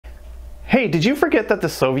Hey, did you forget that the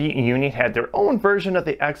Soviet Union had their own version of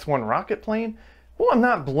the X-1 rocket plane? Well, I'm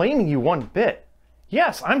not blaming you one bit.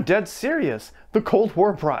 Yes, I'm dead serious. The Cold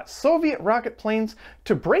War brought Soviet rocket planes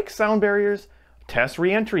to break sound barriers, test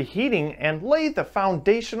re-entry heating, and lay the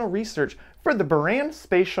foundational research for the Buran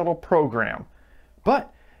space shuttle program.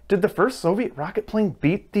 But did the first Soviet rocket plane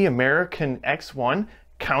beat the American X-1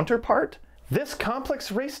 counterpart? This complex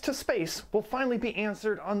race to space will finally be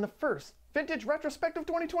answered on the first Vintage Retrospekt of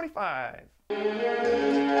 2025.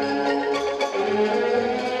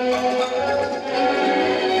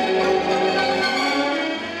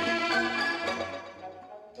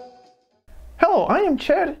 Hello, I am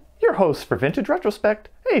Chad, your host for Vintage Retrospekt,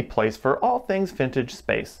 a place for all things vintage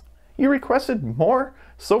space. You requested more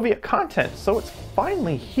Soviet content, so it's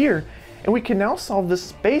finally here, and we can now solve the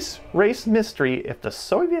space race mystery if the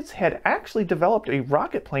Soviets had actually developed a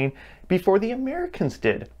rocket plane before the Americans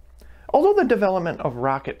did. Although the development of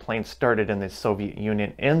rocket planes started in the Soviet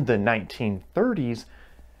Union in the 1930s,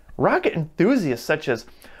 rocket enthusiasts such as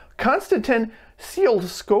Konstantin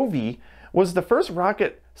Tsiolkovsky was the first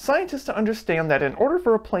rocket scientist to understand that in order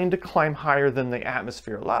for a plane to climb higher than the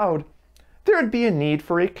atmosphere allowed, there would be a need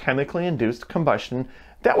for a chemically induced combustion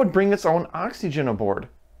that would bring its own oxygen aboard.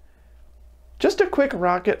 Just a quick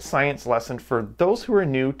rocket science lesson for those who are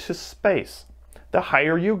new to space. The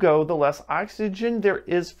higher you go, the less oxygen there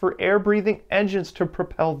is for air-breathing engines to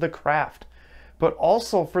propel the craft, but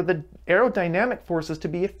also for the aerodynamic forces to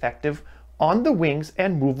be effective on the wings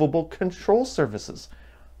and movable control surfaces.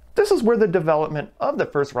 This is where the development of the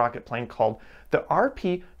first rocket plane called the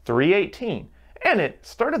RP-318, and it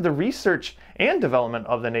started the research and development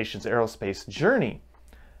of the nation's aerospace journey.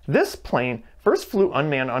 This plane first flew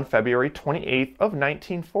unmanned on February 28th of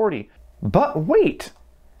 1940. But wait!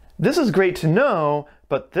 This is great to know,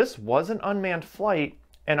 but this was an unmanned flight,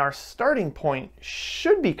 and our starting point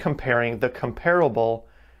should be comparing the comparable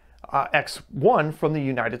X-1 from the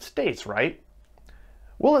United States, right?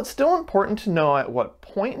 Well, it's still important to know at what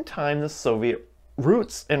point in time the Soviet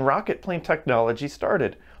roots in rocket plane technology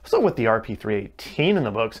started. So with the RP-318 in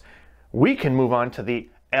the books, we can move on to the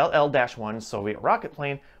LL-1 Soviet rocket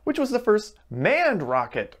plane, which was the first manned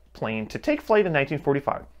rocket plane to take flight in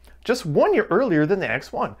 1945, just 1 year earlier than the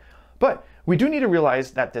X-1. But we do need to realize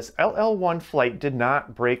that this LL-1 flight did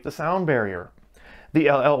not break the sound barrier. The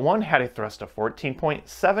LL-1 had a thrust of 14.7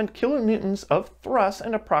 kilonewtons of thrust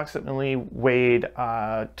and approximately weighed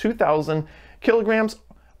 2,000 kilograms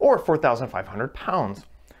or 4,500 pounds.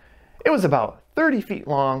 It was about 30 feet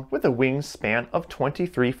long with a wingspan of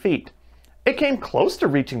 23 feet. It came close to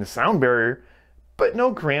reaching the sound barrier, but no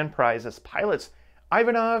grand prize as pilots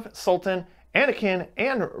Ivanov, Sultan, Anakin,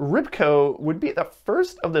 and Rybko would be the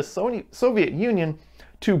first of the Soviet Union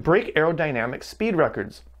to break aerodynamic speed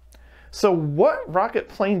records. So what rocket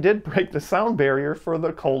plane did break the sound barrier for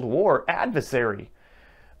the Cold War adversary?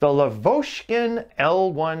 The Lavochkin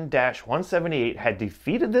L-1-178 had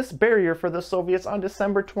defeated this barrier for the Soviets on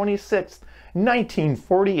December 26,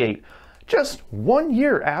 1948, just 1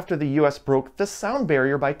 year after the U.S. broke the sound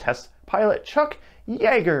barrier by test pilot Chuck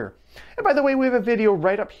Yeager. And by the way, we have a video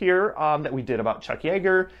right up here that we did about Chuck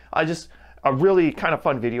Yeager. Just a really kind of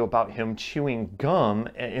fun video about him chewing gum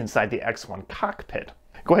inside the X-1 cockpit.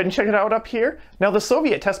 Go ahead and check it out up here. Now, the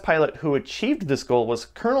Soviet test pilot who achieved this goal was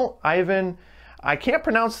Colonel Ivan, I can't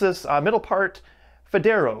pronounce this middle part,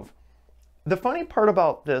 Fedorov. The funny part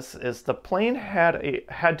about this is the plane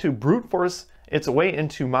had to brute force its way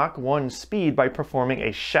into Mach 1 speed by performing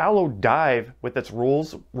a shallow dive with its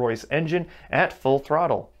Rolls-Royce engine at full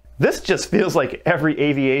throttle. This just feels like every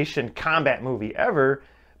aviation combat movie ever,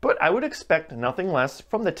 but I would expect nothing less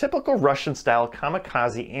from the typical Russian-style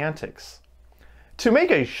kamikaze antics. To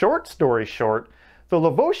make a short story short, the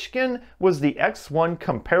Lavochkin was the X-1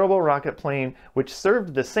 comparable rocket plane which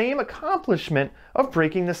served the same accomplishment of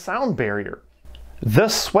breaking the sound barrier. The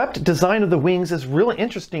swept design of the wings is really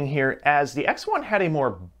interesting here, as the X-1 had a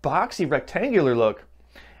more boxy rectangular look,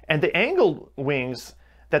 and the angled wings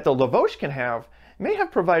that the Lavochkin have may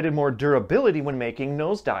have provided more durability when making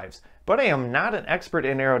nosedives. But I am not an expert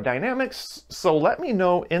in aerodynamics, so let me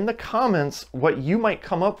know in the comments what you might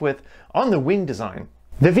come up with on the wing design.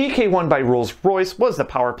 The VK-1 by Rolls-Royce was the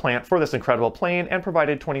power plant for this incredible plane and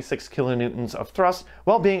provided 26 kilonewtons of thrust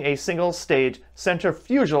while being a single-stage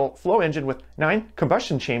centrifugal flow engine with 9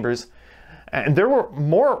 combustion chambers. And there were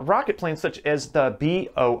more rocket planes such as the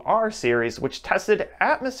BOR series, which tested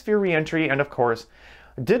atmosphere re-entry and, of course,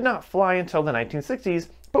 did not fly until the 1960s,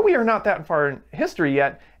 but we are not that far in history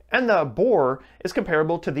yet, and the BOR is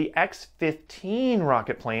comparable to the X-15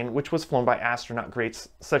 rocket plane, which was flown by astronaut greats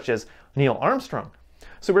such as Neil Armstrong.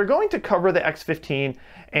 So we're going to cover the X-15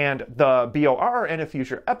 and the BOR in a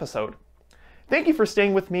future episode. Thank you for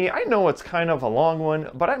staying with me. I know it's kind of a long one,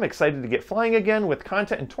 but I'm excited to get flying again with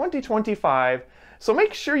content in 2025. So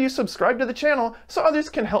make sure you subscribe to the channel so others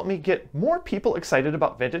can help me get more people excited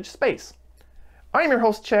about vintage space. I'm your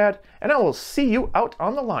host, Chad, and I will see you out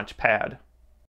on the launch pad.